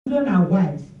children are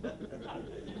white.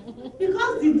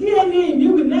 Because the DNA in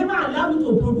you will never allow you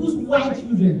to produce white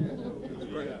children.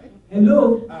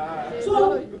 Hello?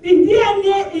 So the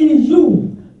DNA in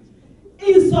you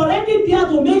is already there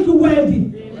to make you wealthy.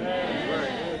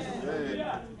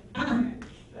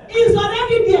 It's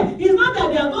already there. It's not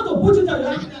that they are going to put it on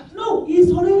your hand. No,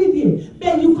 it's already there.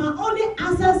 But you can only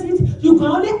access it, you can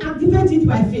only activate it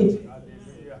by faith.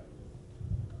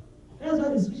 That's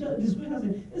what the scripture says.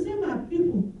 It said, my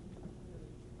people,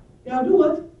 they will do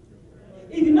what?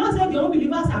 It did not say the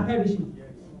unbelievers are perishing.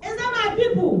 It said, my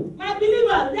people, my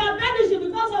believers, they are perishing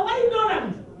because of what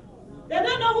ignorant. They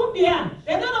don't know who they are.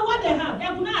 They don't know what they have. They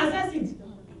could not access it.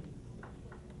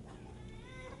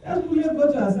 Let's quickly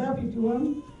go to Isaiah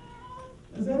 51.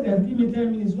 I said, they'll give me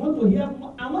 10 minutes. Want to hear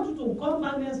more? I want you to come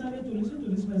back next Sunday to listen to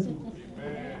this message.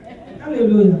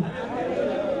 Hallelujah.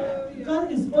 Hallelujah.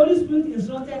 Because it's Holy Spirit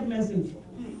instructed message.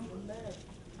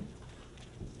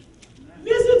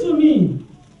 Listen to me.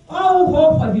 All who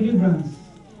hope for deliverance.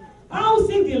 All who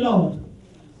seek the Lord.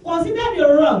 Consider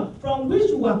the rock from which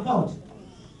you were caught.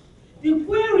 The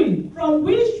quarry from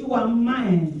which you are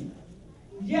mined.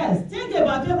 Yes, think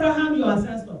about Abraham, your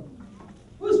ancestor.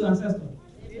 Who is your ancestor?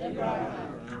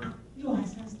 Abraham. Your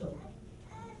ancestor.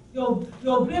 Your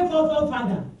great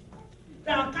forefather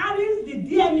that carries the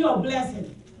DNA of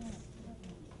blessing.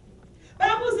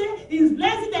 Bible says his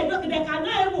blessing they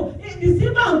cannot even the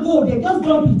silver and gold, they just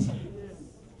drop it.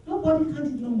 Nobody can't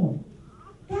it no more.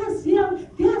 That's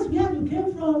where you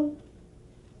came from.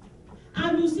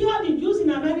 And you see all the Jews in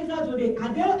America today,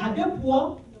 are they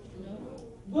poor?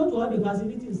 Go to all the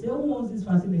facilities, say who wants this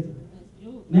facility?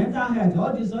 Mental health,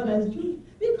 all this other is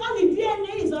because the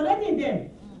DNA is already there.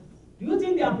 Do you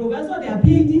think they are professor, they are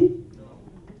PhD?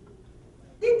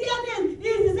 The DNA is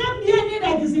the same DNA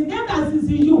that is in them as is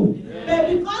in you. But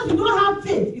because you don't have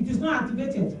faith, it is not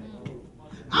activated.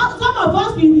 Some of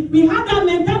us, we have that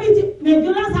mentality.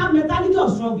 Nigerians have mentality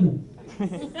of struggling.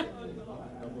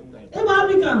 Even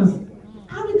Africans,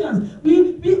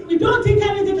 we don't think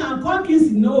anything can conquer.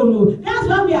 No. That's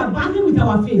why we are battling with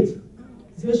our faith.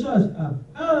 Say, church,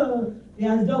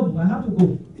 there's job, I have to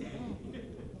go.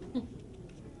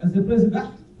 As the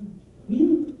president,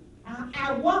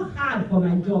 I work hard for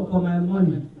my job, for my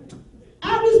money.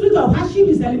 Every spirit of hardship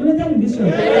is eliminated in this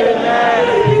church.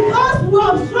 It's because we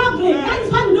are struggling. That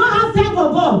is why we don't have time for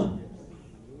God.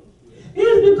 It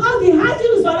is because the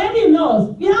hardship is already in us.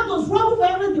 We have to struggle for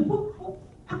everything.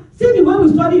 See the way we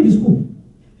study in the school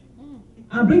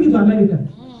and bring it to America.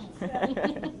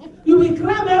 You will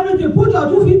cram everything, put your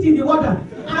 250 in the water.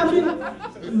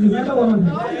 You remember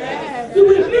 100. You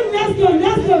will drink next day,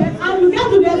 and you get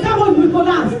to the exam and you will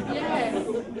collapse.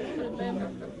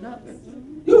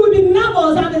 You will be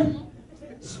nervous and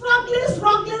struggling.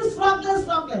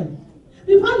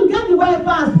 Before you get the way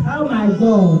past, oh my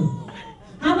God.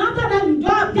 And after that, you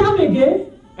jump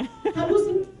again. And you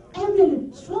see,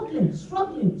 everything struggling.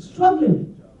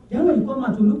 Then when you come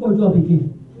out to look for a job again.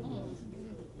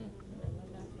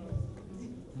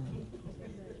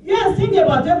 Yes, think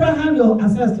about Abraham, your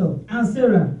ancestor, and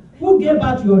Sarah, who gave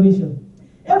birth to your nation.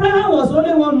 Abraham was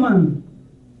only one man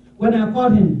when I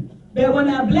called him. But when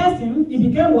I blessed him, he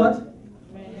became what?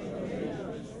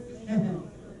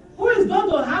 Who is going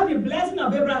to have the blessing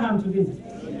of Abraham today?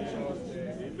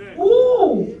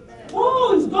 Who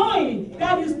is going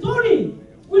that the story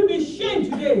will be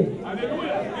changed today?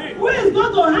 Who is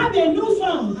going to have a new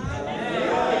song? Who is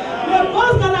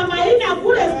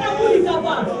going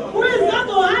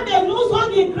to have a new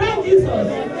song in Christ Jesus?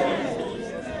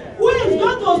 Who is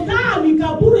going to stand in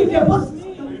Kaburi?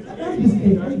 That's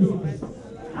mistake.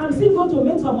 I'm still going to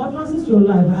make some utterances to your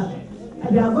life. And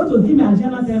they are going to give me a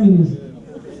general 10 minutes.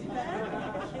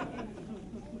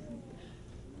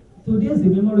 Today is a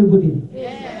memorable day.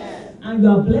 Yes. And you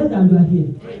are blessed and you are here.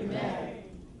 Amen.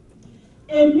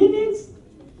 A minute,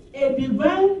 a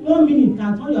divine 1 minute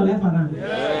can turn your life around.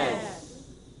 Yes.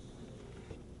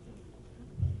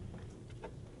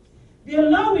 The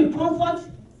Lord will comfort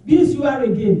BCOR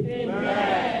again.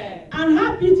 Amen. And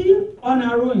have pity on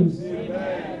our ruins.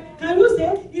 Amen. Can you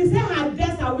say, he said her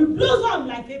desert will blossom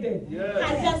like Eden. Yes.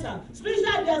 Her desert,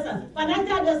 spiritual desert,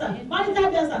 financial desert, marital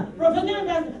desert, professional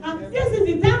desert. And this is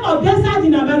the time of desert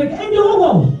in America, in the whole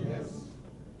world. Yes.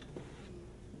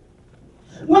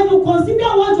 When you consider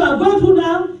what you are going through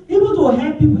now, even to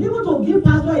help people, even to give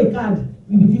pastor a card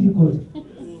will be difficult.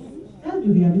 Let's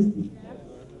be realistic.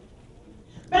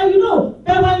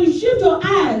 But when you shift your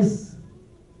eyes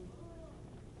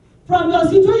from your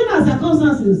situation and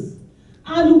circumstances,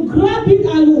 and you grab it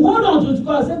and you hold on to it,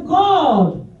 God, say,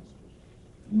 God,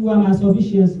 you are my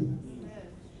sufficiency.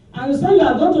 And you say you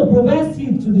are going to provide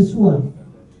seed to the sower.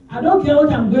 I don't care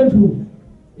what I'm going through,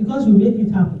 because you make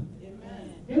it happen.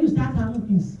 Amen. Then you start having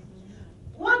peace.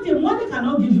 One thing, money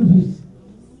cannot give you peace.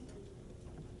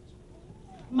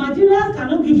 Materials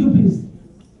cannot give you peace.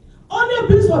 Only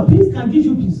Prince of Peace can give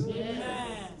you peace.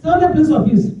 Amen. So only Prince of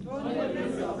Peace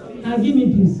can give me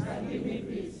peace.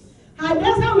 Her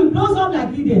desert will blossom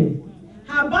like Eden.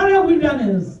 Her barren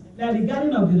wilderness like the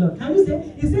garden of the Lord. Can you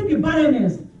say? Is it the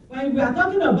barrenness? When we are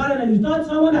talking of barrenness, you thought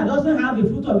someone that doesn't have the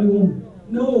fruit of the womb.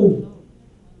 No.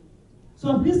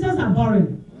 Some Christians are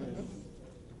barren.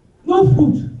 No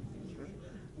fruit.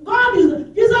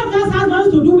 Jesus Christ has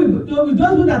nothing to do with those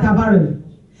people that are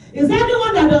barren. Is there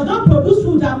anyone that does not produce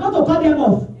fruit? I'm not to cut them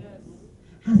off. Yes.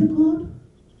 Has it God?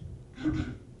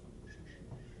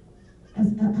 I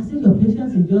say your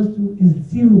patience is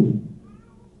zero.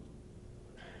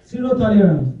 Zero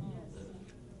tolerance.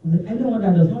 Anyone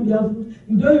that does not bear fruit,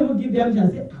 you don't even give them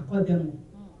chance. Say, I cut them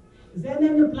off. Is there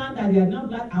any plant that they are not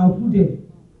planted? I'll put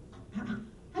them.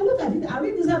 I look at it. I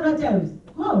read this several times.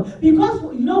 Oh, because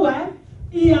you know why?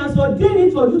 He has ordained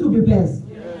it for you to be blessed.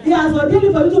 Yes. He has ordained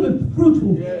it for you to be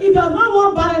fruitful. Yes. If you are not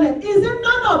one barren, is it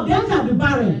none of them shall be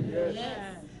barren? Yes.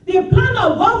 The plan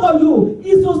of God for you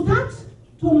is to start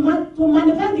to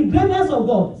manifest the greatness of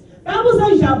God. The Bible says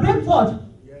you shall break forth.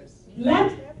 Yes.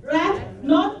 Left, right,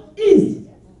 north, east.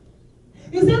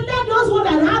 He said, let those who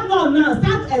that have not now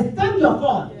start extend your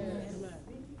cord. Yes.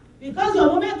 Because your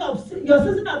moment of your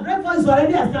season of breakfast is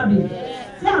already established.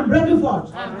 Yes. Say, I'm breaking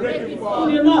forth. I'm breaking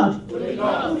forth. To the north, to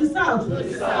the south, to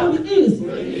the east, to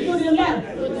the left.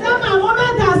 Say, my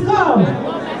moment has come. My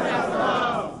moment has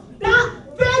come. That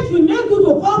faith will make you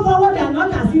to come forward and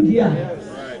not as if here. Yes.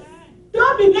 Right.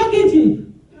 Don't be negative.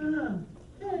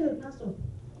 Hey, Pastor,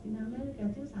 in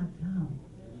America, things are down.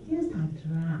 Things are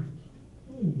dry.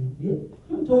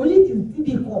 To eat is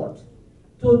difficult.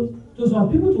 To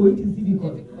some people, to eat is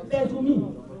difficult. But to me,